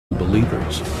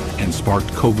unbelievers and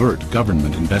sparked covert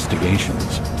government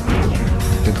investigations.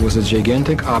 It was a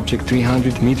gigantic object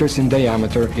 300 meters in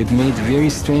diameter. It made very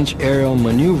strange aerial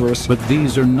maneuvers. But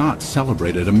these are not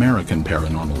celebrated American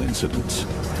paranormal incidents.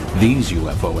 These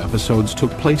UFO episodes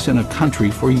took place in a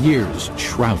country for years,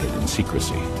 shrouded in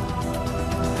secrecy.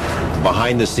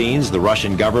 Behind the scenes, the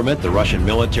Russian government, the Russian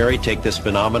military take this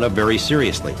phenomena very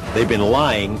seriously. They've been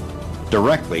lying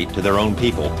directly to their own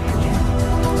people.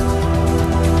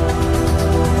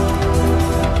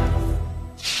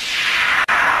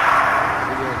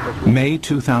 May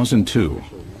 2002.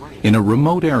 In a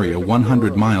remote area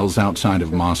 100 miles outside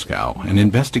of Moscow, an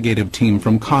investigative team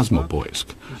from Kosmopoisk,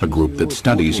 a group that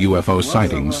studies UFO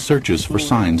sightings, searches for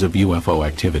signs of UFO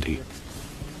activity.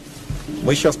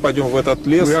 We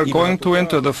are going to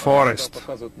enter the forest.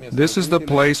 This is the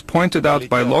place pointed out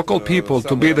by local people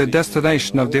to be the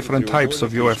destination of different types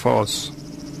of UFOs.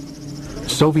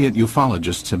 Soviet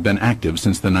ufologists have been active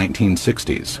since the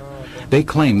 1960s. They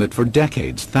claim that for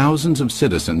decades, thousands of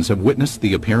citizens have witnessed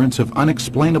the appearance of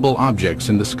unexplainable objects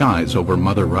in the skies over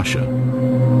Mother Russia.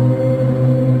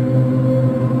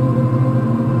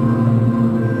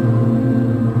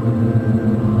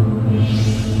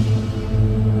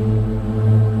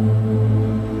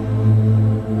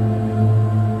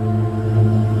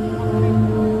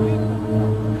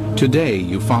 Today,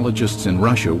 ufologists in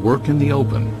Russia work in the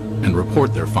open and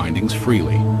report their findings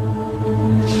freely.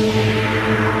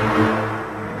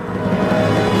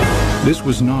 This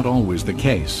was not always the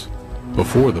case.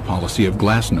 Before the policy of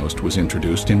glasnost was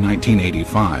introduced in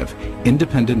 1985,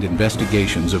 independent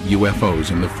investigations of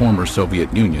UFOs in the former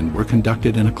Soviet Union were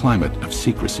conducted in a climate of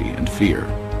secrecy and fear.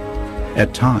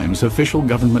 At times, official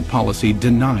government policy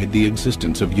denied the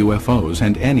existence of UFOs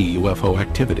and any UFO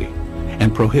activity,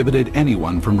 and prohibited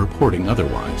anyone from reporting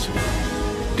otherwise.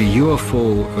 The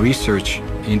UFO research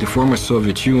in the former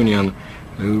Soviet Union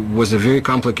was a very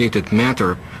complicated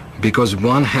matter because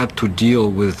one had to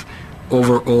deal with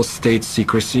overall state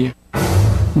secrecy.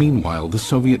 Meanwhile, the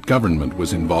Soviet government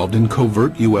was involved in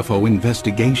covert UFO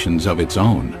investigations of its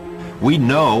own. We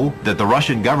know that the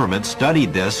Russian government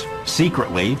studied this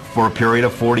secretly for a period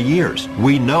of 40 years.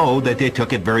 We know that they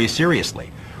took it very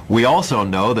seriously. We also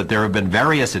know that there have been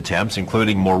various attempts,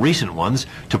 including more recent ones,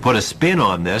 to put a spin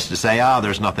on this to say,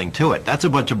 there's nothing to it. That's a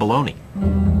bunch of baloney.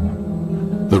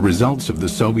 The results of the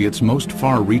Soviets' most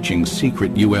far-reaching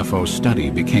secret UFO study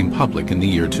became public in the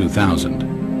year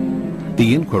 2000.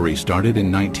 The inquiry started in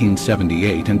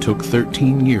 1978 and took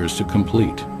 13 years to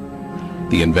complete.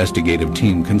 The investigative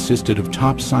team consisted of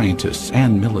top scientists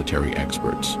and military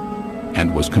experts,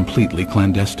 and was completely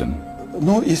clandestine.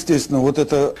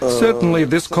 Certainly,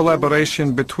 this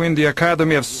collaboration between the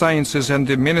Academy of Sciences and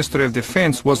the Ministry of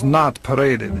Defense was not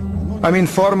paraded. I mean,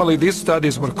 formally, these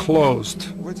studies were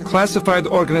closed. Classified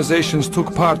organizations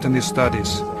took part in these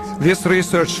studies. This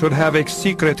research should have a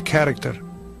secret character.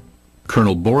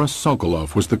 Colonel Boris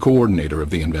Sokolov was the coordinator of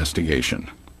the investigation.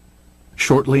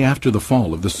 Shortly after the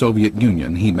fall of the Soviet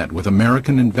Union, he met with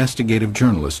American investigative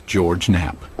journalist George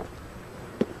Knapp.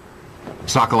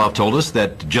 Sokolov told us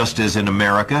that just as in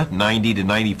America, 90 to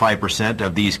 95%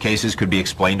 of these cases could be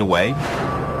explained away,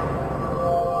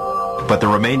 but the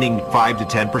remaining 5 to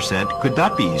 10% could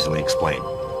not be easily explained.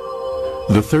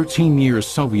 The 13-year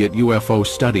Soviet UFO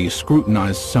study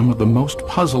scrutinized some of the most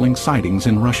puzzling sightings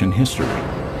in Russian history.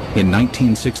 In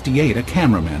 1968, a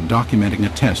cameraman documenting a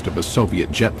test of a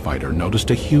Soviet jet fighter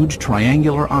noticed a huge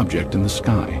triangular object in the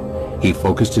sky. He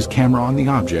focused his camera on the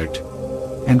object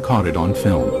and caught it on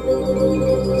film.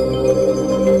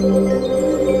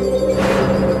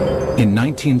 In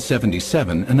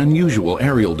 1977, an unusual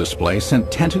aerial display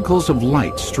sent tentacles of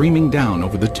light streaming down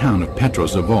over the town of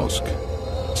Petrozavodsk.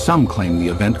 Some claim the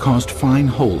event caused fine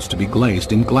holes to be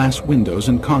glazed in glass windows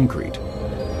and concrete.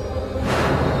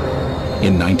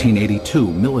 In 1982,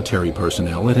 military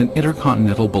personnel at an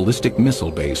intercontinental ballistic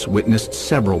missile base witnessed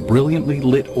several brilliantly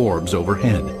lit orbs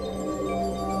overhead.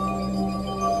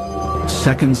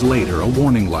 Seconds later, a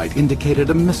warning light indicated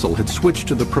a missile had switched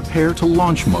to the prepare to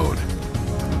launch mode.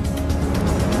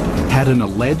 Had an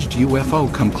alleged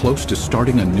UFO come close to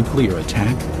starting a nuclear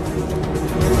attack?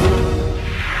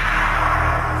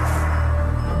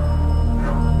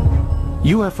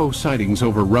 UFO sightings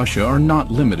over Russia are not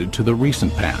limited to the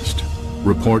recent past.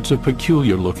 Reports of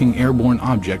peculiar-looking airborne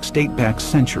objects date back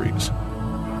centuries.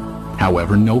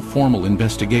 However, no formal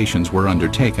investigations were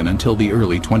undertaken until the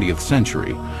early 20th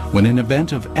century, when an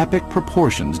event of epic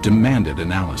proportions demanded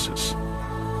analysis.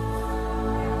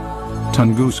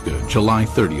 Tunguska, July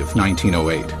 30th,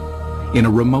 1908. In a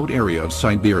remote area of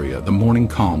Siberia, the morning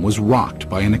calm was rocked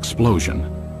by an explosion.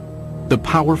 the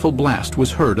powerful blast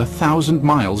was heard 1,000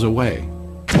 miles away.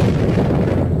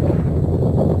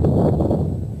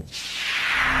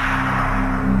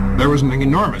 There was an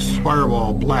enormous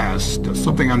firewall blast,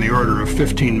 something on the order of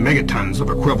 15 megatons of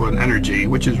equivalent energy,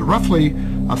 which is roughly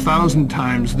 1,000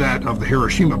 times that of the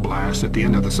Hiroshima blast at the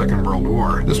end of the Second World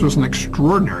War. This was an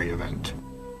extraordinary event.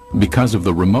 Because of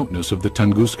the remoteness of the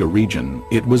Tunguska region,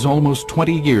 it was almost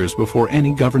 20 years before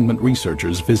any government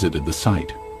researchers visited the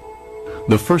site.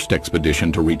 The first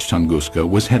expedition to reach Tunguska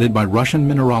was headed by Russian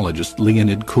mineralogist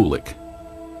Leonid Kulik.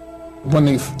 When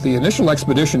the initial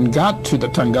expedition got to the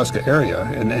Tunguska area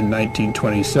in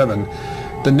 1927,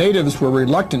 the natives were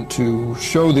reluctant to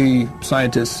show the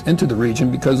scientists into the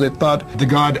region because they thought the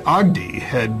god Agdi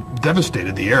had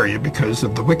devastated the area because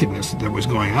of the wickedness that was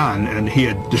going on, and he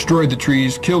had destroyed the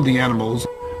trees, killed the animals.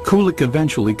 Kulik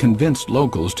eventually convinced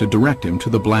locals to direct him to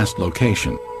the blast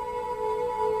location.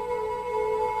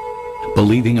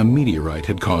 Believing a meteorite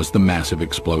had caused the massive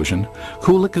explosion,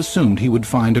 Kulik assumed he would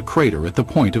find a crater at the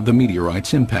point of the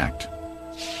meteorite's impact.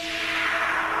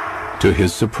 To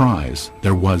his surprise,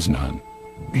 there was none.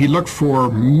 He looked for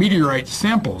meteorite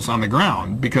samples on the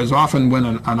ground because often when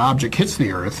an object hits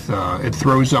the Earth, it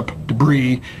throws up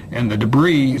debris, and the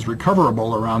debris is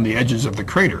recoverable around the edges of the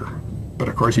crater. But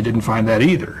of course he didn't find that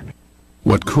either.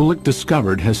 What Kulik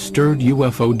discovered has stirred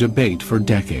UFO debate for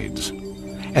decades.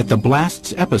 At the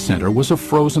blast's epicenter was a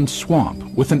frozen swamp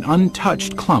with an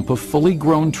untouched clump of fully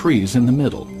grown trees in the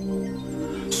middle.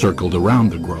 Circled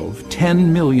around the grove,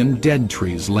 10 million dead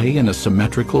trees lay in a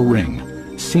symmetrical ring,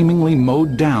 seemingly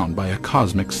mowed down by a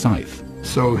cosmic scythe.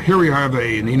 So here we have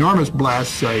an enormous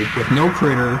blast site with no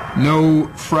crater, no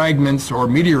fragments or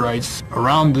meteorites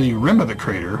around the rim of the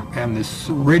crater, and this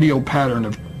radial pattern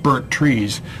of burnt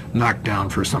trees knocked down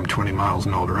for some 20 miles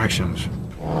in all directions.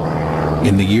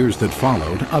 In the years that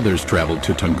followed, others traveled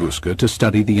to Tunguska to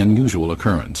study the unusual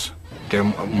occurrence. There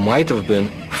might have been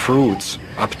fruits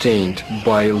obtained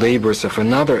by labors of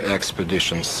another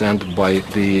expedition sent by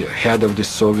the head of the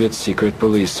Soviet secret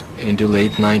police in the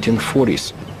late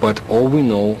 1940s. But all we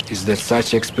know is that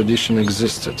such expedition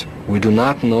existed. We do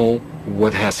not know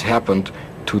what has happened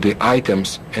to the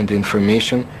items and the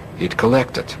information it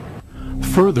collected.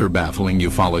 Further baffling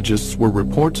ufologists were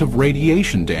reports of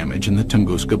radiation damage in the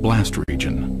Tunguska blast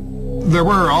region. There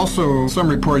were also some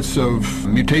reports of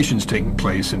mutations taking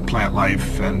place in plant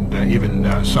life, and even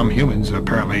some humans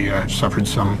apparently suffered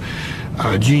some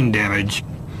gene damage.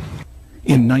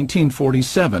 In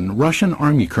 1947, Russian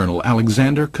Army Colonel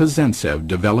Alexander Kazantsev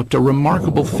developed a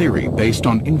remarkable theory based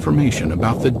on information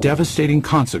about the devastating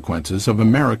consequences of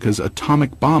America's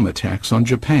atomic bomb attacks on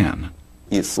Japan.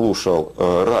 He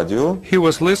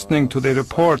was listening to the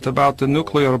report about the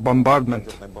nuclear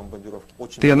bombardment.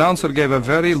 The announcer gave a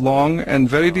very long and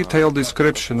very detailed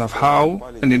description of how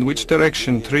and in which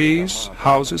direction trees,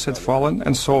 houses had fallen,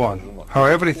 and so on, how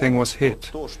everything was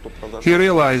hit. He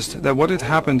realized that what had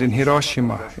happened in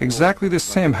Hiroshima, exactly the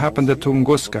same happened at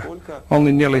Tunguska,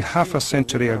 only nearly half a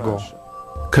century ago.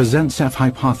 Kazantsev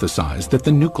hypothesized that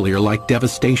the nuclear-like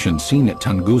devastation seen at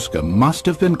Tunguska must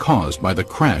have been caused by the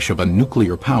crash of a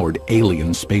nuclear-powered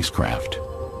alien spacecraft.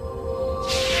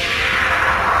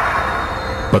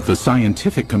 But the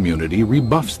scientific community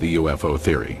rebuffs the UFO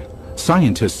theory.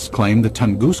 Scientists claim the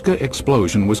Tunguska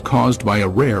explosion was caused by a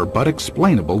rare but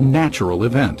explainable natural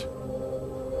event.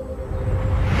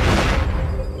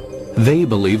 They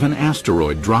believe an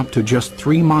asteroid dropped to just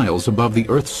 3 miles above the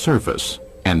Earth's surface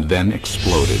and then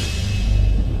exploded.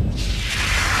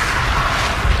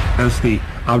 As the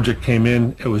object came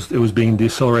in, it was being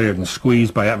decelerated and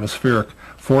squeezed by atmospheric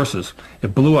forces.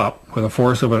 It blew up with the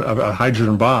force of a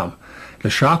hydrogen bomb. The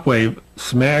shock wave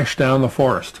smashed down the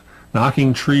forest,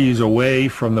 knocking trees away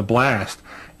from the blast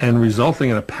and resulting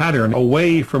in a pattern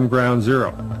away from ground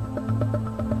zero.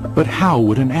 But how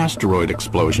would an asteroid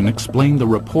explosion explain the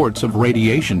reports of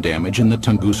radiation damage in the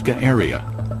Tunguska area?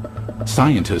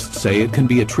 Scientists say it can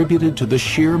be attributed to the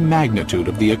sheer magnitude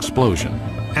of the explosion.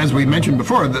 As we mentioned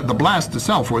before, the blast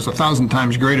itself was 1,000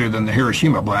 times greater than the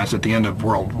Hiroshima blast at the end of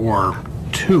World War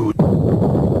II.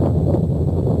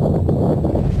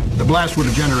 The blast would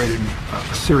have generated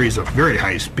a series of very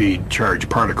high-speed charged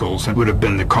particles and would have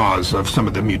been the cause of some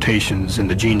of the mutations in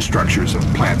the gene structures of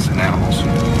plants and animals.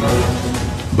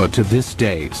 But to this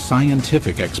day,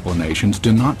 scientific explanations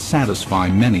do not satisfy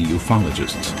many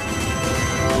ufologists.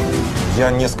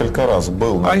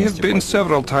 I have been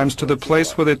several times to the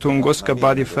place where the Tunguska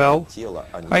body fell.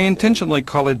 I intentionally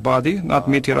call it body, not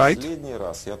meteorite.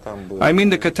 I mean,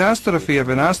 the catastrophe of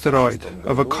an asteroid,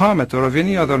 of a comet, or of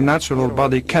any other natural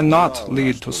body cannot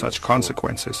lead to such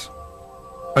consequences.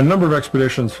 A number of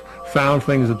expeditions found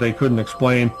things that they couldn't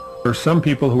explain. There are some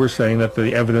people who were saying that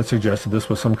the evidence suggested this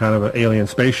was some kind of an alien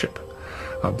spaceship.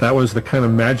 That was the kind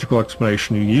of magical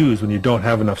explanation you use when you don't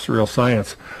have enough real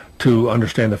science to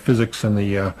understand the physics and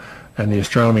the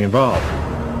astronomy involved.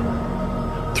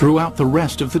 Throughout the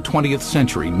rest of the 20th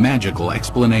century, magical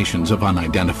explanations of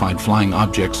unidentified flying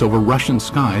objects over Russian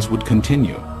skies would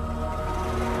continue.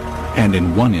 And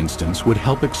in one instance would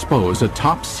help expose a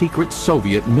top-secret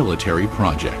Soviet military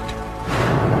project.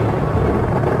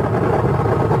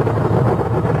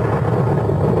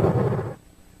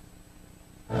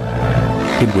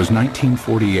 It was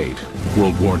 1948.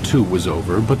 World War II was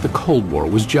over, but the Cold War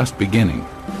was just beginning.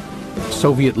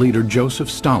 Soviet leader Joseph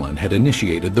Stalin had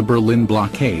initiated the Berlin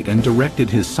blockade and directed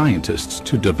his scientists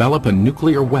to develop a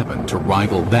nuclear weapon to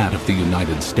rival that of the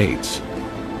United States.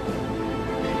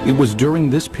 It was during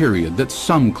this period that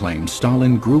some claim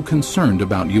Stalin grew concerned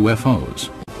about UFOs.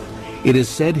 It is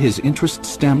said his interest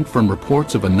stemmed from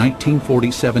reports of a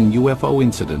 1947 UFO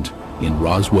incident in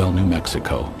Roswell, New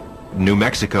Mexico. New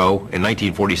Mexico in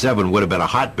 1947 would have been a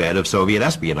hotbed of Soviet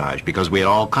espionage because we had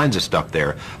all kinds of stuff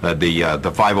there. The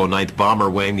 509th Bomber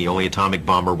Wing, the only atomic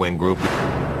bomber wing group.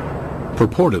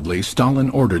 Purportedly, Stalin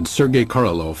ordered Sergei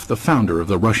Korolev, the founder of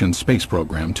the Russian space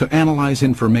program, to analyze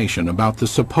information about the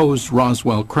supposed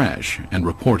Roswell crash and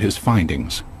report his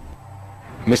findings.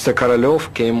 Mr.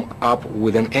 Korolev came up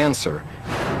with an answer.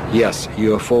 Yes,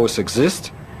 UFOs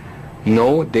exist.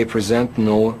 No, they present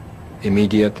no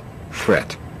immediate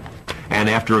threat. And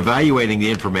after evaluating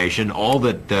the information, all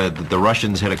that the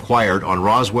Russians had acquired on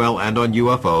Roswell and on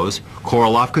UFOs,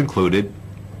 Korolev concluded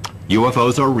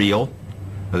UFOs are real.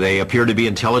 They appear to be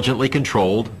intelligently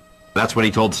controlled. That's what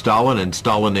he told Stalin, and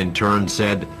Stalin in turn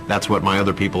said, that's what my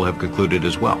other people have concluded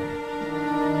as well.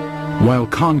 While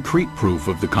concrete proof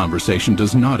of the conversation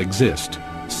does not exist,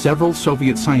 several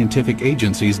Soviet scientific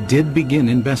agencies did begin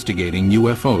investigating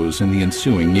UFOs in the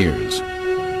ensuing years.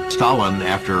 Stalin,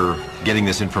 after getting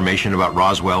this information about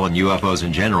Roswell and UFOs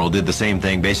in general, did the same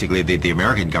thing basically that the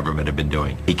American government had been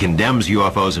doing. He condemns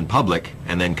UFOs in public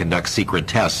and then conducts secret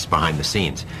tests behind the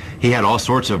scenes. He had all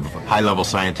sorts of high-level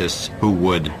scientists who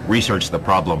would research the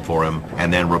problem for him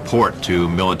and then report to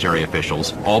military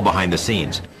officials, all behind the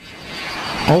scenes.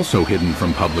 Also hidden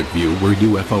from public view were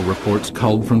UFO reports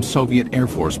culled from Soviet Air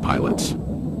Force pilots.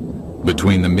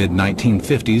 Between the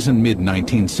mid-1950s and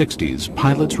mid-1960s,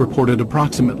 pilots reported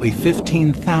approximately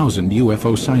 15,000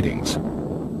 UFO sightings.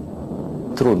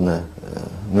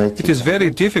 It is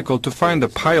very difficult to find a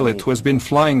pilot who has been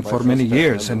flying for many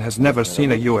years and has never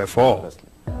seen a UFO.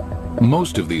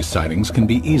 Most of these sightings can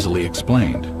be easily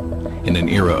explained. In an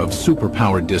era of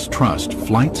superpower distrust,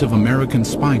 flights of American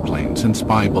spy planes and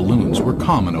spy balloons were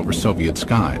common over Soviet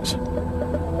skies.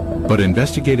 But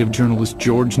investigative journalist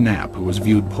George Knapp, who has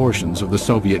viewed portions of the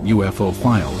Soviet UFO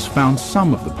files, found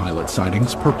some of the pilot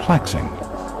sightings perplexing.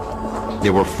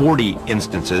 There were 40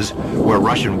 instances where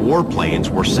Russian warplanes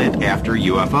were sent after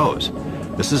UFOs.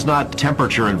 This is not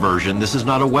temperature inversion, this is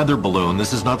not a weather balloon,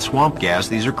 this is not swamp gas,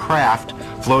 these are craft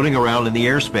floating around in the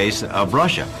airspace of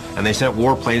Russia, and they sent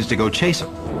warplanes to go chase them.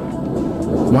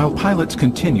 While pilots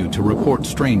continued to report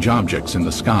strange objects in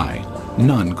the sky,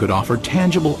 none could offer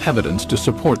tangible evidence to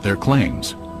support their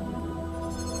claims.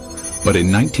 But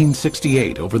in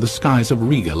 1968, over the skies of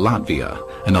Riga, Latvia,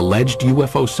 an alleged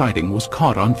UFO sighting was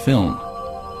caught on film.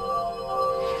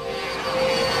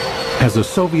 As a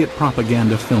Soviet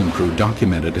propaganda film crew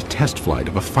documented a test flight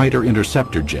of a fighter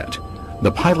interceptor jet,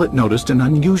 the pilot noticed an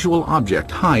unusual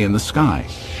object high in the sky.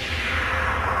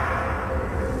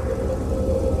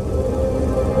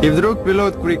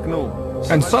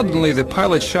 And suddenly the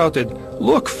pilot shouted,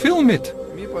 "Look, film it!"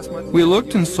 We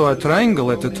looked and saw a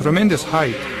triangle at a tremendous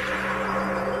height.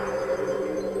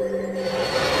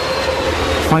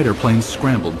 Fighter planes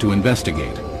scrambled to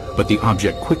investigate, but the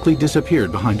object quickly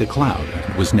disappeared behind a cloud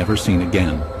and was never seen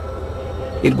again.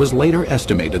 It was later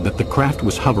estimated that the craft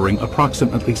was hovering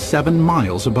approximately 7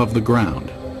 miles above the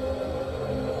ground.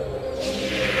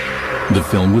 The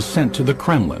film was sent to the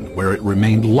Kremlin, where it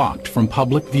remained locked from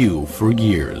public view for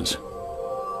years.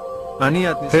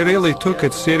 They really took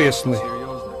it seriously.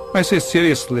 I say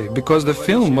seriously because the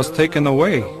film was taken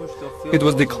away. It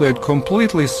was declared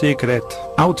completely secret.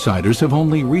 Outsiders have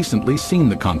only recently seen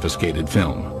the confiscated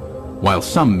film. While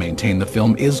some maintain the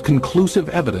film is conclusive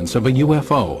evidence of a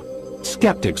UFO,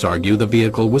 skeptics argue the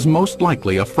vehicle was most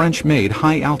likely a French-made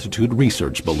high-altitude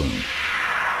research balloon.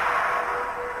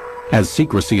 As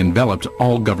secrecy enveloped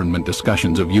all government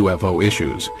discussions of UFO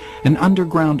issues, an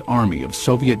underground army of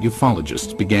Soviet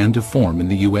ufologists began to form in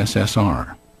the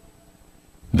USSR.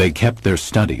 They kept their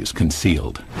studies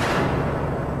concealed.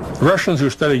 Russians who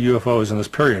study UFOs in this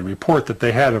period report that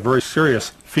they had a very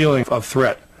serious feeling of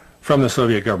threat from the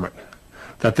Soviet government,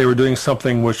 that they were doing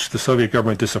something which the Soviet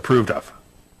government disapproved of.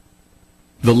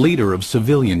 The leader of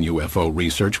civilian UFO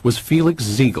research was Felix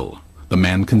Ziegel, the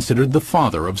man considered the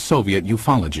father of Soviet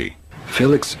ufology.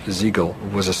 Felix Ziegel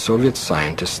was a Soviet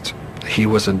scientist. He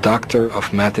was a doctor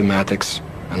of mathematics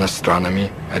and astronomy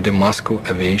at the Moscow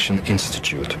Aviation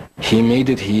Institute. He made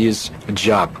it his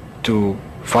job to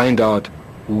find out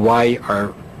why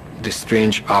are the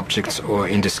strange objects or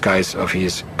in the skies of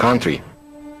his country.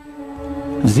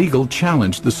 Ziegel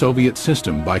challenged the Soviet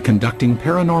system by conducting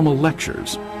paranormal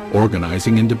lectures,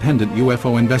 organizing independent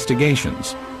UFO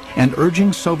investigations, and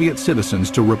urging Soviet citizens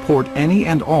to report any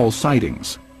and all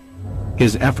sightings.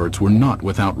 His efforts were not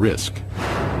without risk.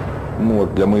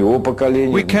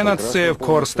 We cannot say, of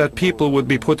course, that people would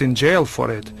be put in jail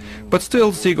for it, but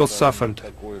still Ziegel suffered.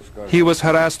 He was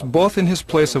harassed both in his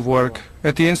place of work,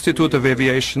 at the Institute of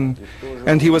Aviation,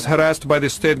 and he was harassed by the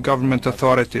state government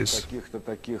authorities.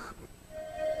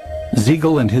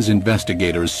 Ziegel and his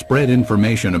investigators spread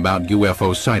information about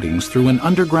UFO sightings through an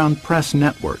underground press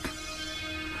network.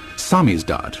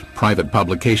 Samizdat, private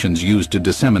publications used to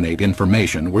disseminate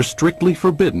information, were strictly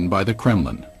forbidden by the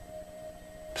Kremlin.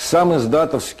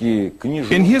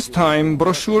 In his time,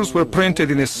 brochures were printed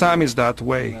in a samizdat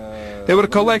way. They were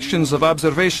collections of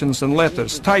observations and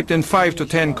letters, typed in 5 to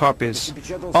 10 copies.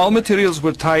 All materials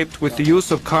were typed with the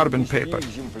use of carbon paper.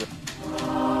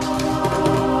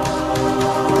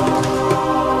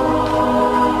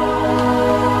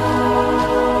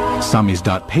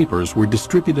 Samizdat papers were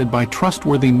distributed by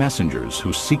trustworthy messengers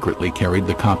who secretly carried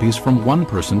the copies from one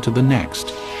person to the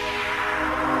next.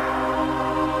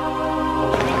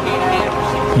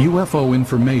 UFO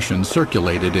information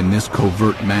circulated in this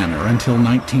covert manner until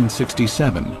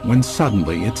 1967, when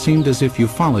suddenly it seemed as if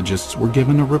ufologists were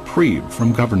given a reprieve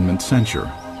from government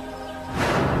censure.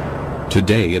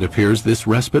 Today it appears this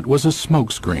respite was a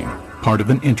smokescreen, part of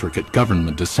an intricate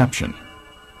government deception.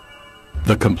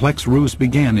 The complex ruse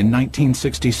began in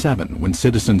 1967 when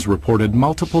citizens reported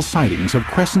multiple sightings of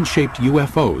crescent-shaped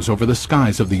UFOs over the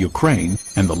skies of the Ukraine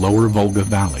and the lower Volga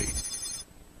Valley.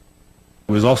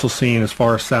 It was also seen as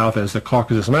far south as the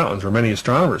Caucasus Mountains, where many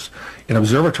astronomers in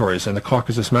observatories in the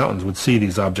Caucasus Mountains would see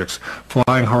these objects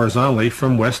flying horizontally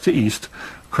from west to east,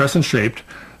 crescent-shaped,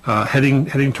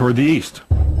 heading toward the east.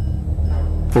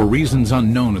 For reasons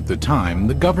unknown at the time,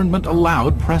 the government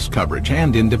allowed press coverage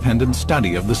and independent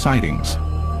study of the sightings.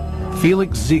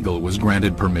 Felix Ziegel was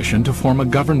granted permission to form a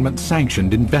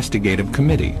government-sanctioned investigative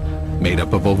committee made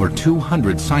up of over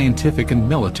 200 scientific and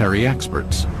military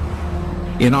experts.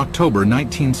 In October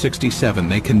 1967,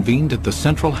 they convened at the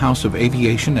Central House of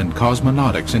Aviation and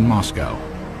Cosmonautics in Moscow.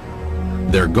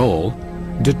 Their goal?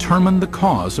 Determine the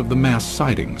cause of the mass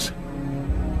sightings.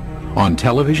 On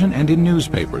television and in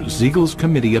newspapers, Ziegel's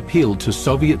committee appealed to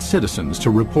Soviet citizens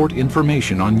to report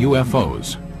information on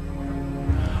UFOs.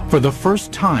 For the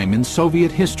first time in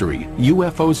Soviet history,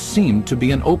 UFOs seemed to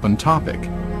be an open topic.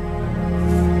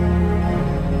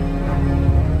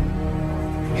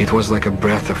 It was like a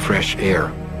breath of fresh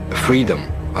air. Freedom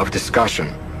of discussion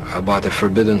about a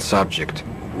forbidden subject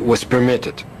was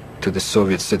permitted to the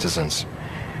Soviet citizens.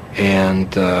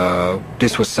 And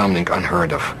this was something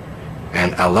unheard of.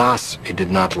 And alas, it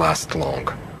did not last long.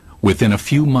 Within a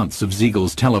few months of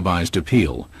Ziegel's televised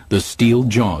appeal, the steel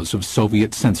jaws of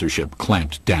Soviet censorship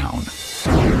clamped down.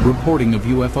 Reporting of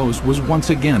UFOs was once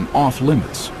again off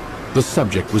limits. The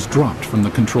subject was dropped from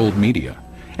the controlled media,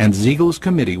 and Ziegel's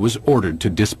committee was ordered to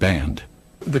disband.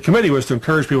 The committee was to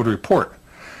encourage people to report.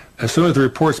 As soon as the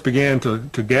reports began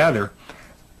to gather,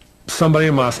 somebody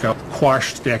in Moscow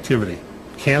quashed the activity,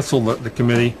 canceled the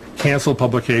committee, canceled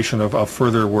publication of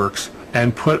further works,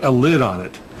 and put a lid on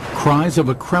it. Cries of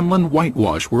a Kremlin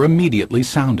whitewash were immediately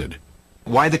sounded.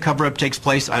 Why the cover-up takes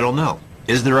place, I don't know.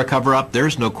 Is there a cover-up?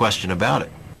 There's no question about it.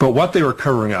 But what they were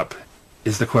covering up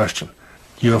is the question.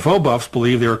 UFO buffs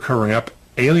believe they were covering up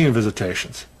alien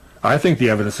visitations. I think the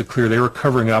evidence is clear they were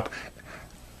covering up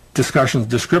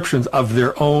descriptions of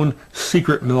their own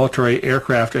secret military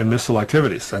aircraft and missile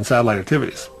activities and satellite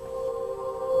activities.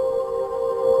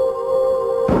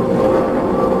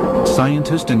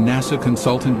 Scientist and NASA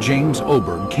consultant James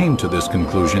Oberg came to this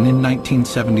conclusion in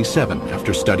 1977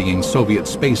 after studying Soviet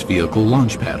space vehicle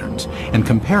launch patterns and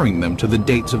comparing them to the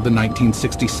dates of the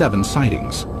 1967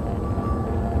 sightings.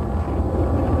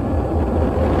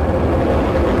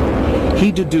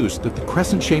 He deduced that the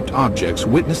crescent-shaped objects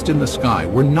witnessed in the sky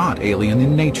were not alien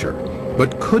in nature,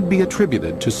 but could be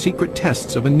attributed to secret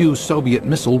tests of a new Soviet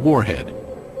missile warhead.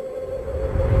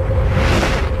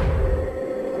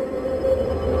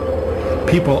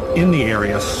 People in the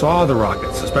area saw the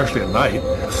rockets, especially at night,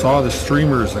 saw the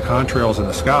streamers, the contrails in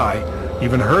the sky,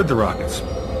 even heard the rockets.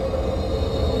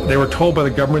 They were told by the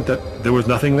government that there was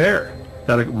nothing there,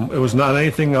 that it was not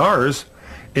anything ours.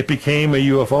 It became a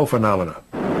UFO phenomena.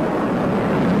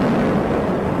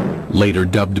 Later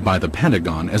dubbed by the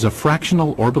Pentagon as a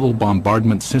fractional orbital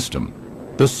bombardment system,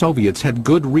 the Soviets had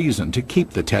good reason to keep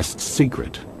the tests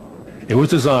secret. It was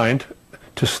designed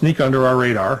to sneak under our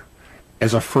radar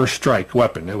as a first strike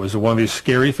weapon. It was one of these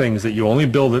scary things that you only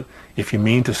build it if you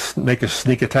mean to make a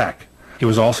sneak attack. It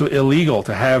was also illegal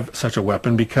to have such a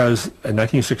weapon because in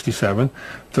 1967,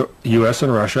 the U.S.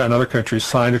 and Russia and other countries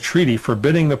signed a treaty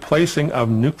forbidding the placing of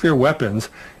nuclear weapons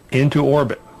into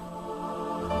orbit.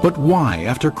 But why,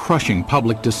 after crushing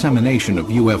public dissemination of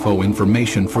UFO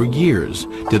information for years,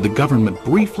 did the government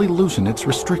briefly loosen its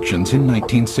restrictions in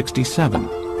 1967?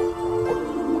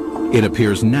 It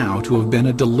appears now to have been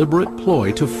a deliberate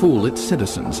ploy to fool its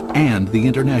citizens and the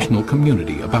international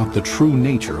community about the true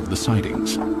nature of the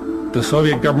sightings. The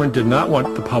Soviet government did not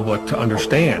want the public to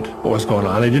understand what was going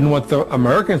on. They didn't want the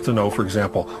Americans to know, for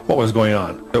example, what was going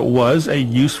on. It was a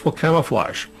useful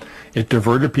camouflage. It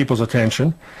diverted people's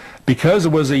attention. Because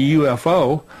it was a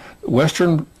UFO,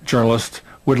 Western journalists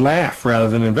would laugh rather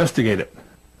than investigate it.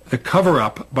 The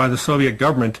cover-up by the Soviet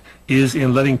government is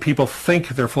in letting people think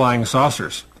they're flying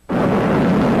saucers.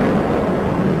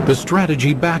 The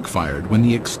strategy backfired when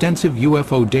the extensive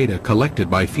UFO data collected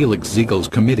by Felix Ziegel's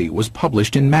committee was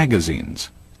published in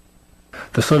magazines.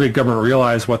 The Soviet government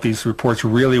realized what these reports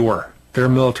really were. They're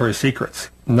military secrets.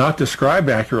 Not described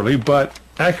accurately, but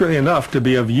accurately enough to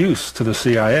be of use to the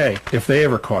CIA if they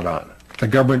ever caught on. The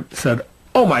government said,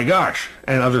 "Oh my gosh,"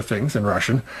 and other things in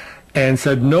Russian, and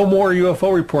said no more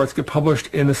UFO reports get published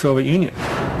in the Soviet Union.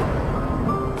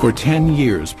 For 10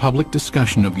 years, public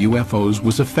discussion of UFOs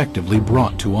was effectively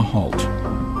brought to a halt.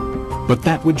 But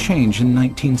that would change in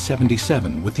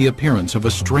 1977 with the appearance of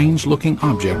a strange-looking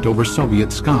object over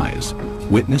Soviet skies,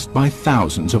 witnessed by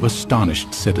thousands of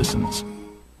astonished citizens.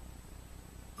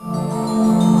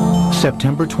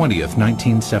 September 20th,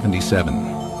 1977.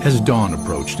 As dawn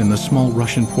approached in the small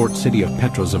Russian port city of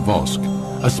Petrozavodsk,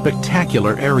 a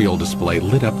spectacular aerial display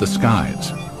lit up the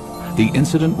skies. The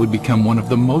incident would become one of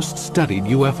the most studied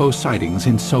UFO sightings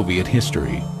in Soviet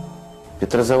history.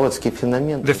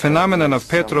 The phenomenon of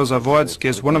Petrozavodsk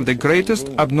is one of the greatest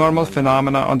abnormal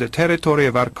phenomena on the territory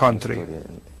of our country.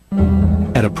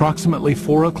 At approximately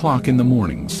 4 o'clock in the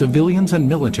morning, civilians and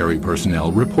military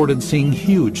personnel reported seeing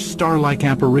huge star-like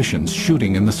apparitions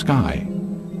shooting in the sky.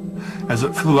 As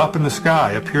it flew up in the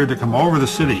sky, it appeared to come over the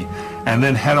city and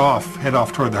then head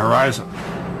off toward the horizon.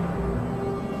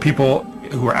 People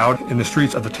who were out in the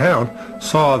streets of the town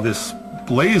saw this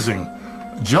blazing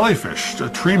jellyfish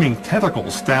streaming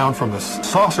tentacles down from the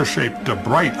saucer-shaped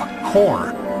bright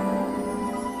core.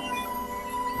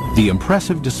 The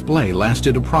impressive display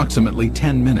lasted approximately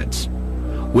 10 minutes.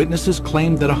 Witnesses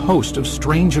claimed that a host of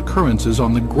strange occurrences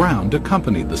on the ground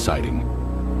accompanied the sighting.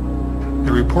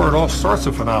 They reported all sorts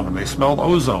of phenomena. They smelled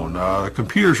ozone,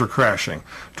 computers were crashing,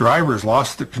 drivers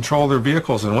lost control of their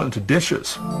vehicles and went into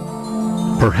ditches.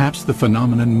 Perhaps the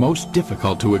phenomenon most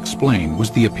difficult to explain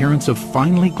was the appearance of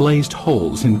finely glazed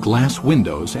holes in glass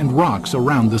windows and rocks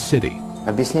around the city.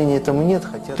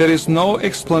 There is no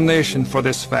explanation for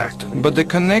this fact, but the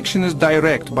connection is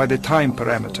direct by the time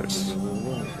parameters.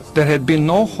 There had been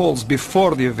no holes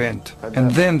before the event,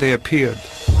 and then they appeared.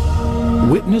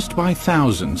 Witnessed by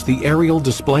thousands, the aerial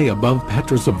display above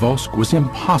Petrozavodsk was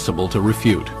impossible to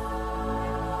refute.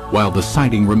 While the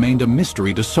sighting remained a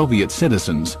mystery to Soviet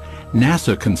citizens,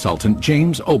 NASA consultant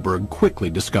James Oberg quickly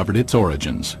discovered its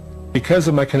origins. Because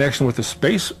of my connection with the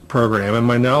space program and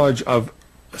my knowledge of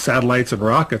satellites and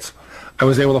rockets, I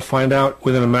was able to find out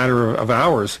within a matter of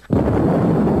hours.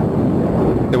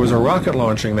 There was a rocket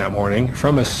launching that morning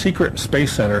from a secret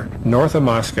space center north of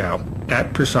Moscow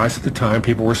at precisely the time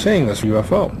people were seeing this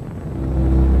UFO.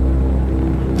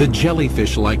 The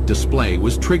jellyfish-like display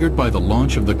was triggered by the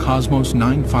launch of the Cosmos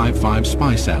 955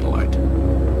 spy satellite.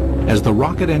 As the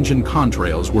rocket engine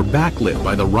contrails were backlit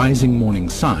by the rising morning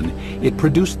sun, it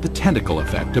produced the tentacle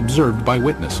effect observed by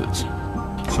witnesses.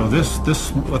 So this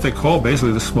what they call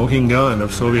basically the smoking gun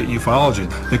of Soviet ufology.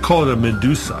 They call it a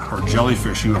Medusa, or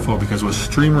jellyfish UFO, because it was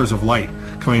streamers of light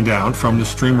coming down from the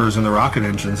streamers in the rocket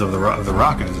engines of the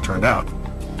rocket, as it turned out.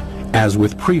 As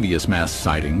with previous mass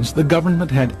sightings, the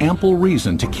government had ample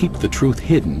reason to keep the truth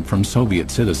hidden from Soviet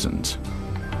citizens.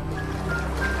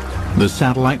 The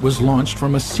satellite was launched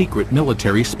from a secret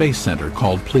military space center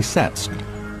called Plesetsk,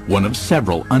 one of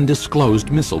several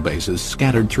undisclosed missile bases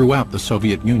scattered throughout the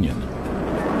Soviet Union.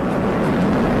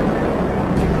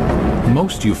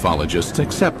 Most ufologists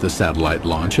accept the satellite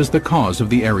launch as the cause of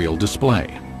the aerial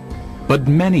display. But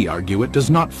many argue it does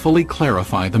not fully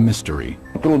clarify the mystery.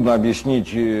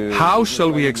 How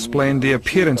shall we explain the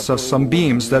appearance of some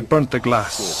beams that burnt the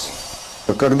glass?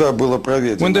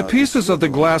 When the pieces of the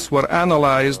glass were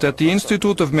analyzed at the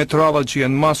Institute of Metrology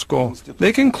in Moscow,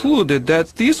 they concluded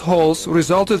that these holes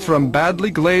resulted from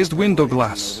badly glazed window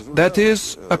glass. That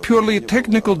is, a purely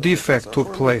technical defect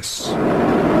took place.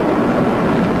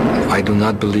 I do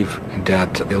not believe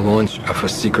that the launch of a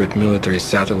secret military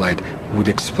satellite would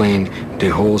explain the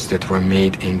holes that were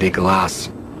made in the glass.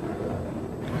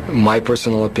 My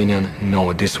personal opinion,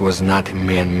 no, this was not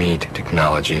man-made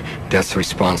technology that's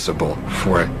responsible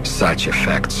for such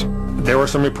effects. There were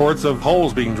some reports of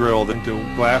holes being drilled into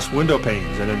glass window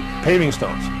panes and in paving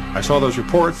stones. I saw those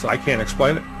reports. I can't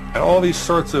explain it. And all these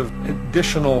sorts of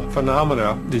additional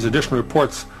phenomena, these additional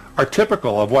reports, are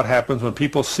typical of what happens when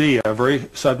people see a very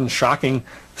sudden, shocking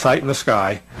sight in the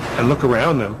sky and look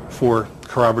around them for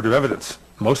corroborative evidence.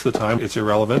 Most of the time, it's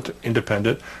irrelevant,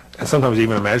 independent, and sometimes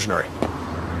even imaginary.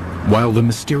 While the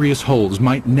mysterious holes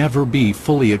might never be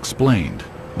fully explained,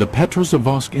 the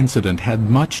Petrozavodsk incident had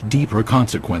much deeper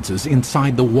consequences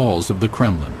inside the walls of the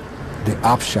Kremlin. The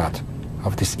upshot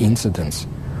of this incident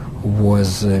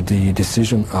was the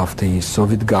decision of the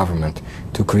Soviet government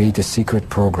to create a secret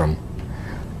program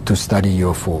to study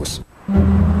UFOs.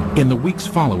 In the weeks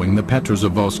following the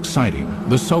Petrozavodsk sighting,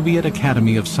 the Soviet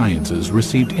Academy of Sciences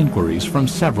received inquiries from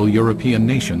several European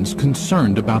nations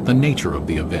concerned about the nature of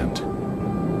the event.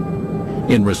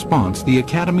 In response, the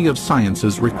Academy of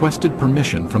Sciences requested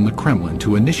permission from the Kremlin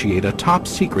to initiate a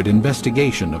top-secret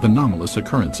investigation of anomalous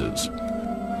occurrences.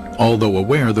 Although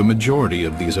aware the majority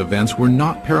of these events were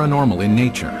not paranormal in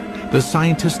nature, the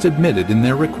scientists admitted in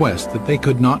their request that they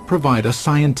could not provide a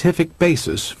scientific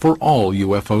basis for all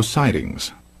UFO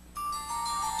sightings.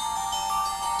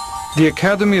 The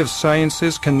Academy of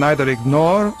Sciences can neither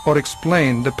ignore or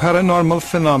explain the paranormal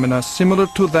phenomena similar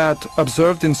to that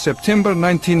observed in September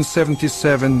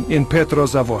 1977 in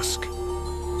Petrozavodsk.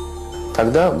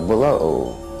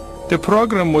 The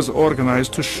program was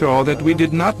organized to show that we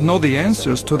did not know the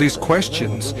answers to these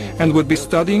questions and would be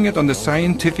studying it on the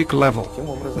scientific level.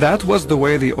 That was the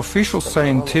way the official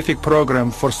scientific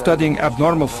program for studying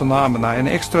abnormal phenomena and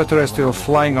extraterrestrial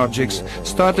flying objects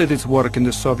started its work in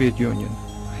the Soviet Union.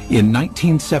 In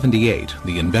 1978,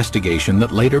 the investigation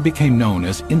that later became known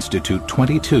as Institute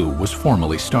 22 was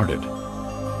formally started.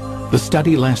 The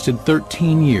study lasted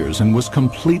 13 years and was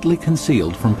completely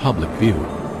concealed from public view.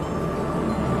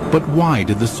 But why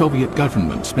did the Soviet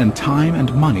government spend time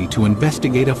and money to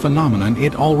investigate a phenomenon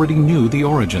it already knew the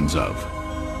origins of?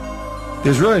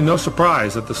 There's really no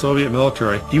surprise that the Soviet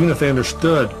military, even if they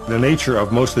understood the nature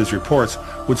of most of these reports,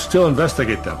 would still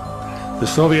investigate them. The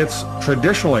Soviets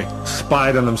traditionally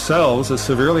spied on themselves as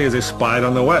severely as they spied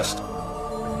on the West.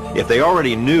 If they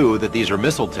already knew that these are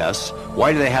missile tests,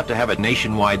 why do they have to have a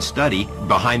nationwide study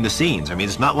behind the scenes? I mean,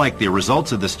 it's not like the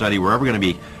results of the study were ever going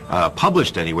to be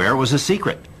published anywhere. It was a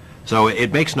secret. So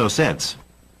it makes no sense.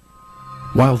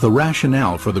 While the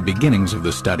rationale for the beginnings of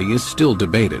the study is still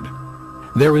debated,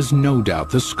 there is no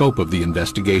doubt the scope of the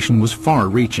investigation was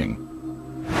far-reaching.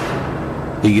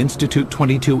 The Institute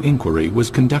 22 inquiry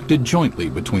was conducted jointly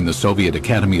between the Soviet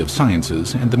Academy of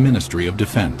Sciences and the Ministry of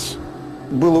Defense.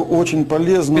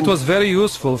 It was very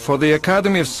useful for the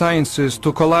Academy of Sciences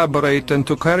to collaborate and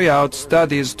to carry out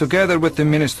studies together with the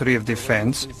Ministry of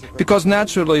Defense, because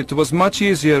naturally it was much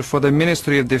easier for the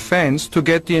Ministry of Defense to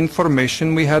get the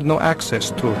information we had no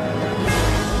access to.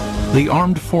 The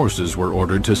armed forces were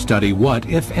ordered to study what,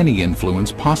 if any,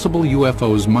 influence possible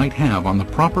UFOs might have on the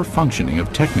proper functioning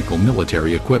of technical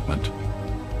military equipment.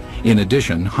 In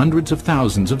addition, hundreds of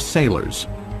thousands of sailors,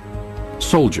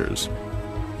 soldiers,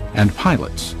 and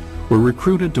pilots were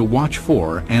recruited to watch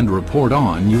for and report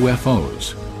on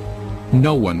UFOs.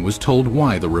 No one was told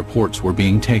why the reports were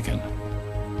being taken.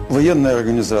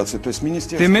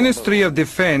 The Ministry of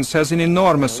Defense has an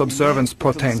enormous observance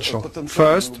potential.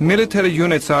 First, military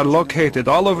units are located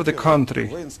all over the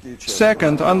country.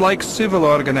 Second, unlike civil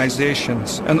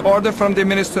organizations, an order from the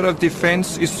Minister of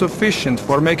Defense is sufficient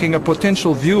for making a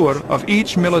potential viewer of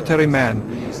each military man,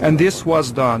 and this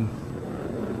was done.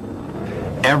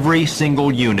 Every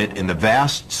single unit in the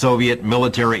vast Soviet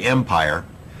military empire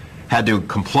had to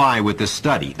comply with this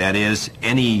study. That is,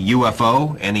 any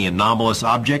UFO, any anomalous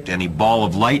object, any ball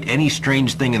of light, any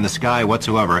strange thing in the sky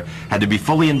whatsoever had to be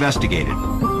fully investigated.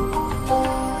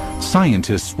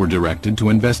 Scientists were directed to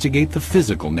investigate the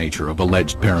physical nature of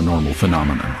alleged paranormal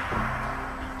phenomena.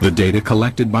 The data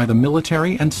collected by the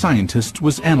military and scientists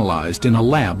was analyzed in a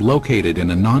lab located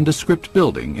in a nondescript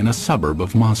building in a suburb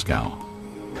of Moscow.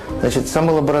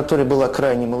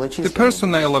 The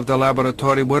personnel of the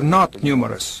laboratory were not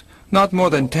numerous, not more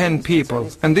than 10 people,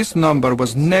 and this number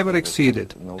was never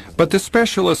exceeded. But the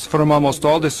specialists from almost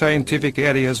all the scientific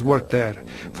areas worked there,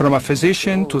 from a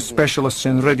physician to specialists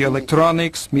in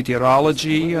radioelectronics,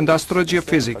 meteorology, and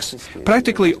astrogeophysics.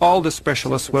 Practically all the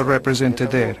specialists were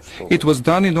represented there. It was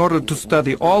done in order to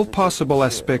study all possible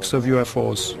aspects of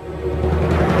UFOs.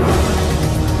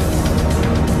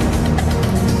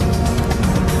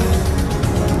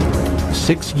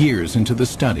 Six years into the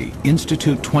study,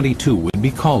 Institute 22 would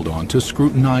be called on to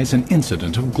scrutinize an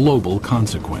incident of global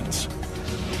consequence,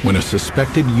 when a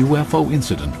suspected UFO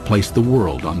incident placed the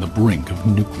world on the brink of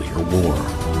nuclear war.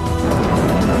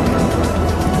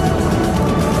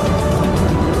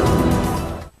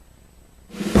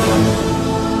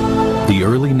 The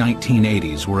early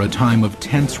 1980s were a time of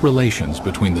tense relations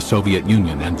between the Soviet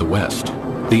Union and the West.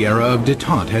 The era of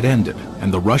détente had ended,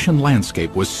 and the Russian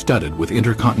landscape was studded with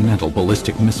intercontinental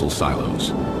ballistic missile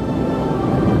silos.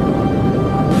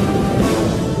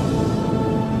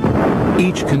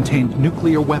 Each contained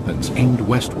nuclear weapons aimed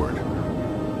westward.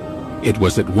 It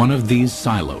was at one of these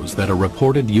silos that a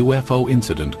reported UFO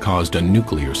incident caused a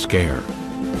nuclear scare.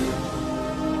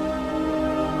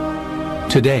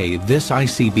 Today, this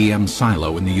ICBM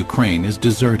silo in the Ukraine is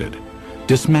deserted,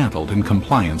 dismantled in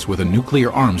compliance with a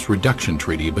nuclear arms reduction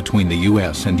treaty between the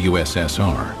US and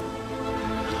USSR.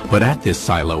 But at this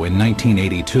silo in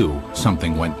 1982,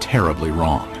 something went terribly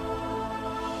wrong.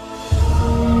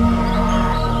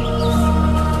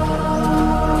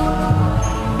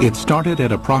 It started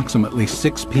at approximately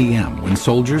 6 p.m. when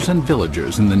soldiers and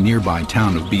villagers in the nearby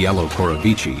town of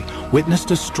Bielo-Korovichi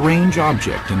witnessed a strange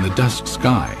object in the dusk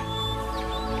sky.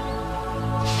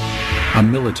 A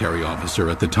military officer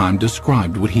at the time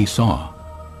described what he saw.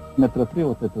 I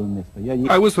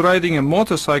was riding a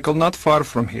motorcycle not far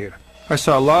from here. I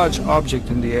saw a large object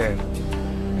in the air.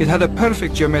 It had a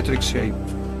perfect geometric shape.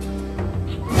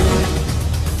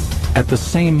 At the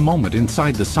same moment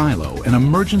inside the silo, an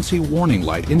emergency warning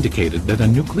light indicated that a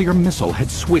nuclear missile had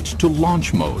switched to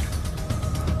launch mode.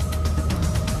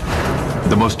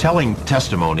 The most telling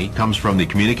testimony comes from the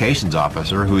communications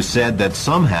officer who said that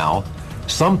somehow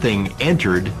something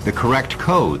entered the correct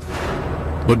code.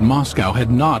 But Moscow had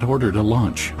not ordered a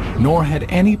launch, nor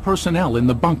had any personnel in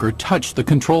the bunker touched the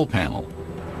control panel.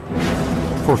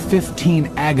 For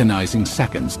 15 agonizing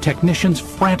seconds, technicians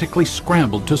frantically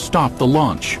scrambled to stop the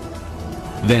launch.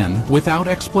 Then, without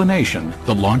explanation,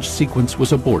 the launch sequence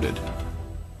was aborted.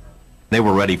 They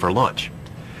were ready for launch.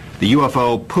 The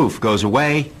UFO, poof, goes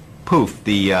away. Poof,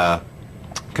 the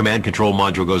command control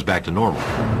module goes back to normal.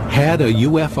 Had a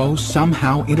UFO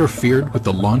somehow interfered with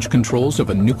the launch controls of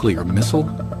a nuclear missile?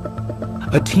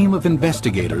 A team of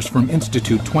investigators from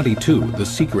Institute 22, the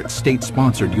secret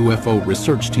state-sponsored UFO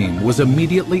research team, was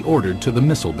immediately ordered to the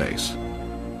missile base.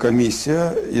 They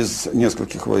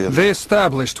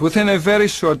established within a very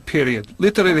short period,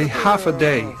 literally half a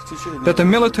day, that a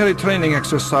military training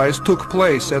exercise took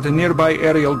place at a nearby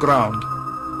aerial ground.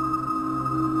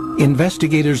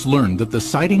 Investigators learned that the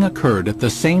sighting occurred at the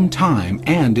same time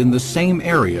and in the same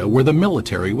area where the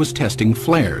military was testing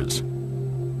flares.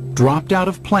 Dropped out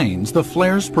of planes, the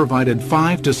flares provided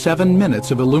 5 to 7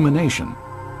 minutes of illumination.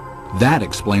 That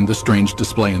explained the strange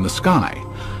display in the sky.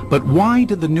 But why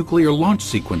did the nuclear launch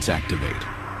sequence activate?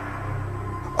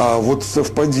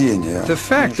 The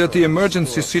fact that the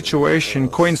emergency situation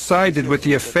coincided with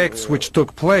the effects which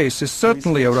took place is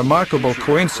certainly a remarkable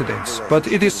coincidence, but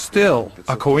it is still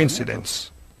a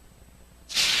coincidence.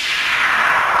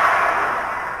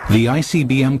 The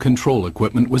ICBM control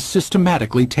equipment was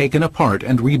systematically taken apart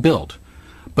and rebuilt,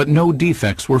 but no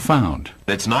defects were found.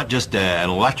 It's not just an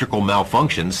electrical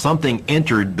malfunction. Something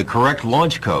entered the correct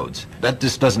launch codes. That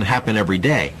just doesn't happen every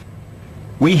day.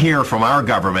 We hear from our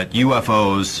government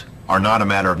UFOs are not a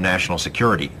matter of national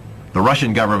security. The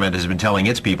Russian government has been telling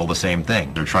its people the same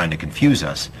thing. They're trying to confuse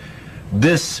us.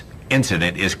 This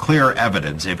incident is clear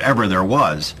evidence, if ever there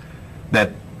was,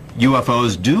 that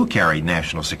UFOs do carry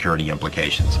national security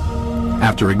implications.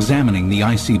 After examining the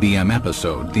ICBM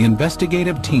episode, the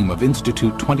investigative team of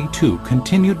Institute 22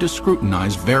 continued to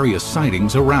scrutinize various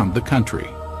sightings around the country.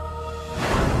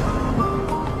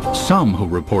 Some who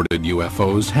reported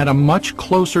UFOs had a much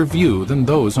closer view than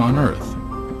those on Earth.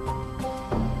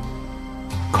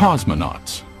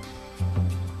 Cosmonauts.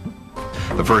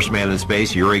 The first man in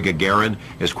space, Yuri Gagarin,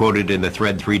 is quoted in the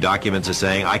Thread 3 documents as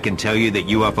saying, "I can tell you that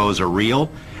UFOs are real,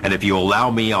 and if you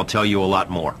allow me, I'll tell you a lot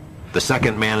more." The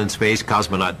second man in space,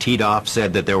 cosmonaut Titov,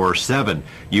 said that there were 7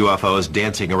 UFOs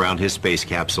dancing around his space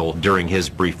capsule during his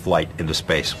brief flight into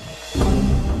space.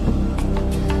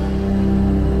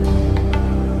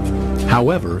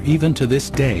 However, even to this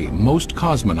day, most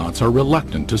cosmonauts are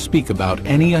reluctant to speak about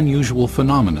any unusual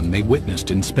phenomenon they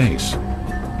witnessed in space.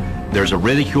 There's a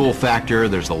ridicule factor,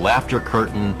 there's the laughter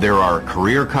curtain, there are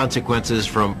career consequences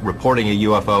from reporting a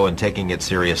UFO and taking it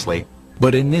seriously.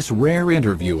 But in this rare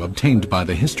interview obtained by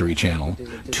the History Channel,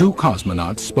 two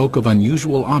cosmonauts spoke of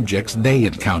unusual objects they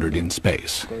encountered in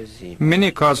space.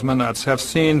 Many cosmonauts have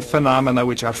seen phenomena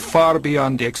which are far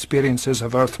beyond the experiences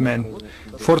of Earthmen.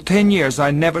 For 10 years, I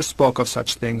never spoke of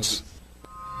such things.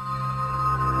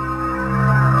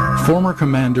 Former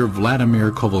Commander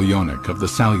Vladimir Kovalyonik of the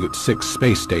Salyut 6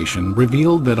 space station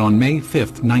revealed that on May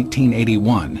 5,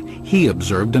 1981, he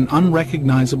observed an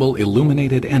unrecognizable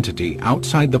illuminated entity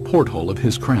outside the porthole of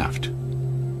his craft.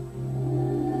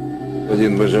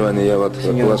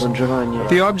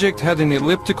 The object had an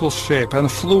elliptical shape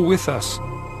and flew with us.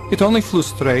 It only flew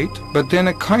straight, but then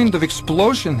a kind of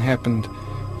explosion happened.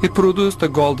 It produced a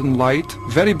golden light,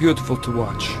 very beautiful to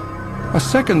watch. A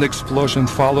second explosion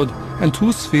followed, and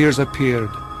two spheres appeared.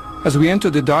 As we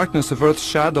entered the darkness of Earth's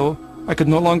shadow, I could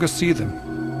no longer see them.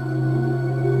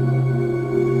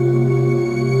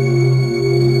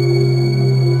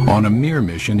 On a Mir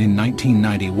mission in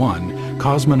 1991,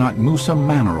 cosmonaut Musa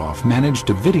Manarov managed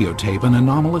to videotape an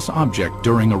anomalous object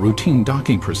during a routine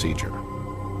docking procedure.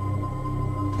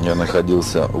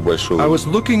 I was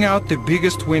looking out the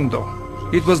biggest window.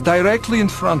 It was directly in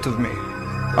front of me.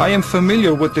 I am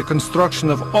familiar with the construction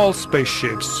of all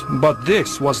spaceships, but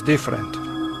this was different.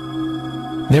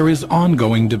 There is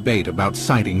ongoing debate about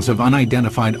sightings of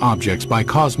unidentified objects by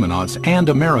cosmonauts and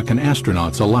American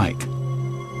astronauts alike.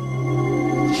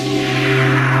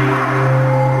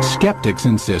 Skeptics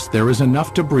insist there is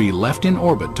enough debris left in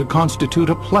orbit to constitute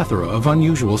a plethora of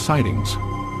unusual sightings.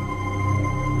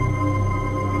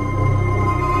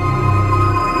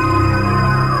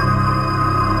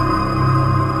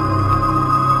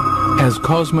 As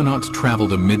cosmonauts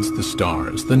traveled amidst the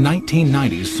stars, the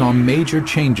 1990s saw major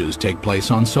changes take place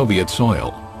on Soviet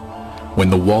soil. When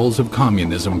the walls of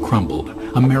communism crumbled,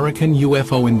 American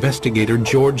UFO investigator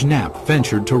George Knapp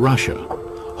ventured to Russia,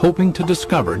 hoping to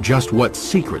discover just what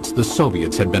secrets the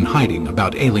Soviets had been hiding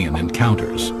about alien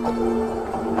encounters.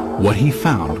 What he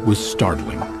found was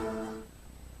startling.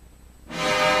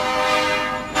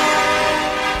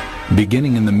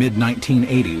 Beginning in the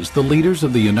mid-1980s, the leaders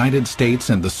of the United States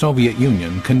and the Soviet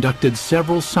Union conducted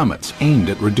several summits aimed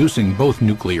at reducing both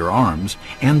nuclear arms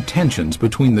and tensions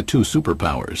between the two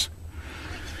superpowers.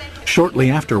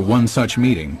 Shortly after one such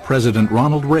meeting, President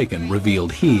Ronald Reagan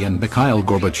revealed he and Mikhail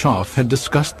Gorbachev had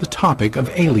discussed the topic of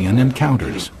alien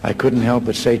encounters. I couldn't help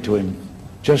but say to him,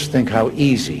 just think how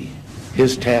easy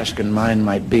his task and mine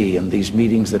might be in these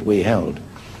meetings that we held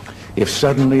if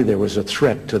suddenly there was a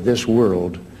threat to this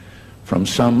world from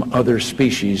some other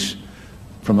species,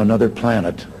 from another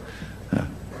planet,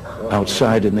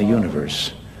 outside in the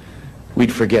universe.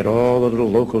 We'd forget all the little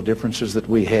local differences that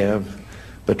we have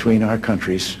between our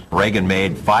countries. Reagan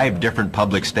made 5 different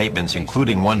public statements,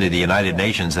 including one to the United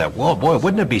Nations, that, well, boy,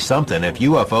 wouldn't it be something if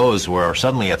UFOs were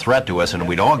suddenly a threat to us and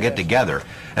we'd all get together?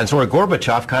 And so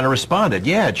Gorbachev kind of responded,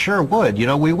 yeah, it sure would. You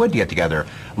know, we would get together.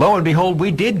 Lo and behold,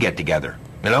 we did get together.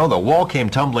 You know, the wall came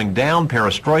tumbling down,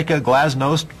 perestroika,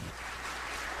 glasnost.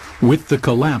 With the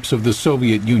collapse of the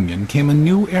Soviet Union came a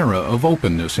new era of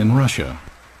openness in Russia.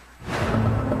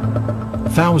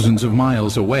 Thousands of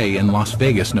miles away in Las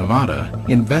Vegas, Nevada,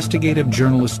 investigative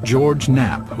journalist George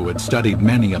Knapp, who had studied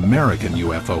many American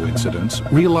UFO incidents,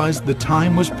 realized the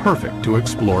time was perfect to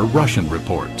explore Russian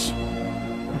reports.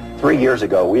 3 years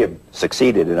ago, we have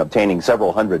succeeded in obtaining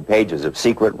several hundred pages of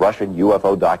secret Russian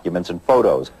UFO documents and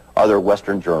photos. Other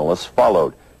Western journalists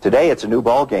followed. Today, it's a new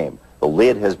ballgame. The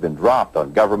lid has been dropped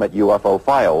on government UFO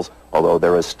files, although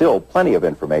there is still plenty of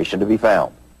information to be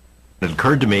found. It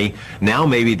occurred to me, now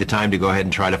may be the time to go ahead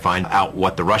and try to find out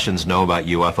what the Russians know about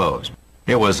UFOs.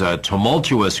 It was a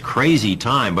tumultuous, crazy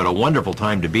time, but a wonderful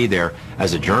time to be there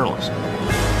as a journalist.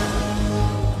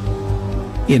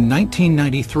 In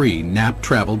 1993, Knapp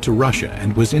traveled to Russia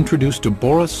and was introduced to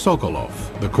Boris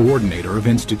Sokolov, the coordinator of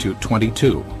Institute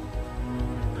 22.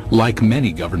 Like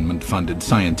many government-funded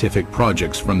scientific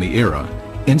projects from the era,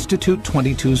 Institute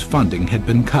 22's funding had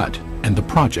been cut and the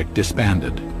project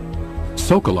disbanded.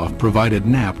 Sokolov provided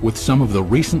Knapp with some of the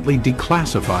recently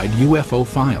declassified UFO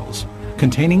files,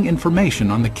 containing information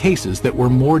on the cases that were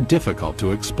more difficult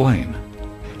to explain.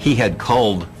 He had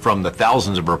culled from the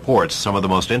thousands of reports some of the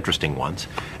most interesting ones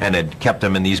and had kept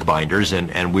them in these binders,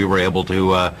 and we were able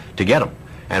to get them.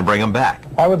 and bring them back.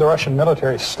 Why would the Russian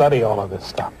military study all of this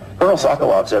stuff? Colonel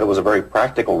Sokolov said it was a very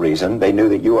practical reason. They knew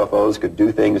that UFOs could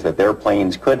do things that their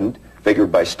planes couldn't.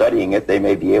 Figured by studying it, they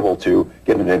may be able to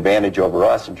get an advantage over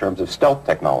us in terms of stealth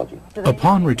technology.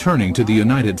 Upon returning to the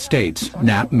United States,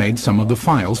 Knapp made some of the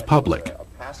files public.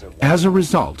 As a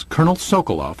result, Colonel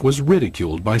Sokolov was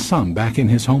ridiculed by some back in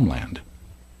his homeland.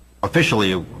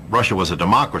 Officially, Russia was a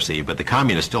democracy, but the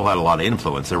communists still had a lot of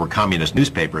influence. There were communist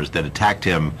newspapers that attacked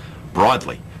him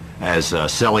broadly as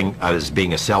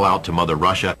being a sellout to Mother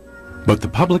Russia. But the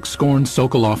public scorn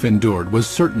Sokolov endured was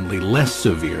certainly less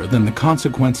severe than the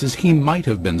consequences he might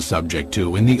have been subject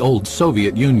to in the old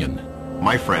Soviet Union.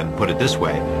 My friend put it this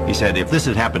way. He said, if this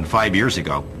had happened 5 years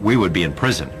ago, we would be in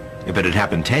prison. If it had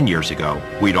happened 10 years ago,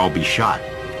 we'd all be shot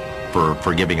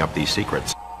for giving up these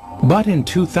secrets. But in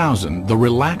 2000, the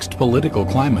relaxed political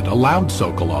climate allowed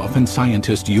Sokolov and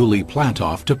scientist Yuli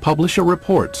Platov to publish a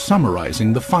report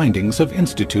summarizing the findings of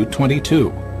Institute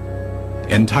 22.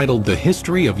 Entitled The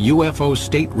History of UFO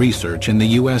State Research in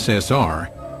the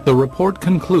USSR, the report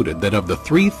concluded that of the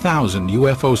 3,000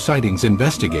 UFO sightings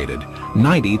investigated,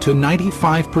 90 to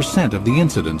 95% of the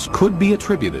incidents could be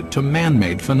attributed to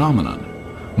man-made phenomenon,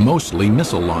 mostly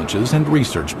missile launches and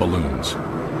research balloons.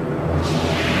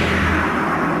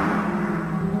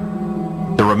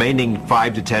 The remaining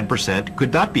 5 to 10%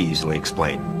 could not be easily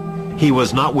explained. He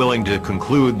was not willing to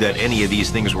conclude that any of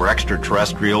these things were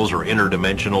extraterrestrials or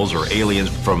interdimensionals or aliens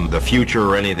from the future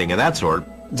or anything of that sort.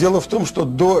 The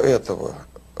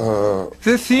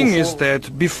thing is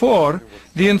that before,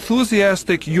 the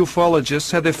enthusiastic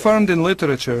ufologists had affirmed in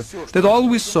literature that all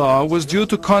we saw was due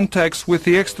to contacts with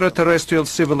the extraterrestrial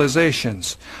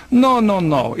civilizations.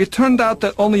 No. It turned out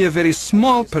that only a very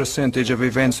small percentage of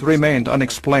events remained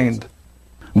unexplained.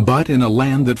 But in a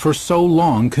land that for so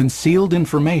long concealed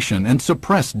information and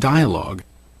suppressed dialogue,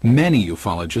 many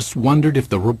ufologists wondered if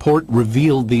the report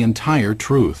revealed the entire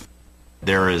truth.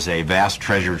 There is a vast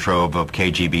treasure trove of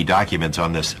KGB documents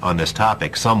on this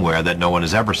topic somewhere that no one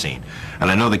has ever seen. And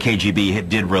I know the KGB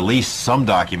did release some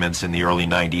documents in the early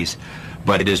 90s,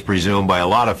 but it is presumed by a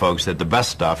lot of folks that the best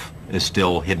stuff is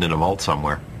still hidden in a vault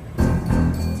somewhere.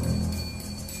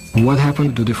 What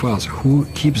happened to the files? Who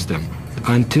keeps them?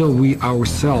 Until we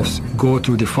ourselves go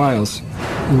through the files,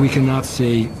 we cannot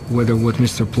say whether what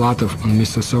Mr. Platov and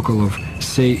Mr. Sokolov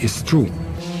say is true.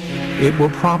 It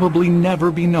will probably never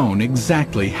be known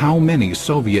exactly how many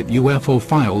Soviet UFO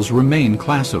files remain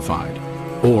classified,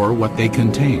 or what they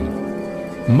contain.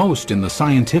 Most in the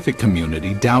scientific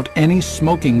community doubt any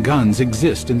smoking guns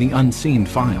exist in the unseen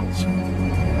files.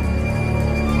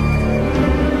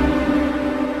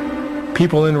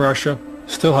 People in Russia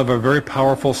still have a very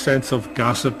powerful sense of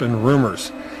gossip and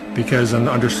rumors, because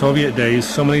under Soviet days,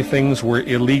 so many things were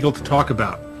illegal to talk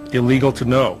about, illegal to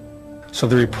know. So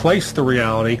they replaced the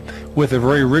reality with a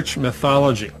very rich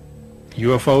mythology.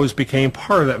 UFOs became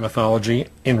part of that mythology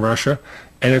in Russia,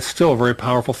 and it's still a very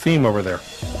powerful theme over there.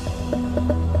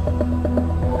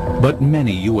 But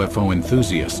many UFO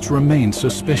enthusiasts remain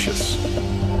suspicious,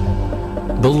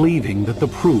 believing that the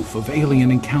proof of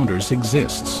alien encounters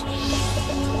exists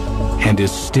and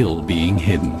is still being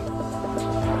hidden.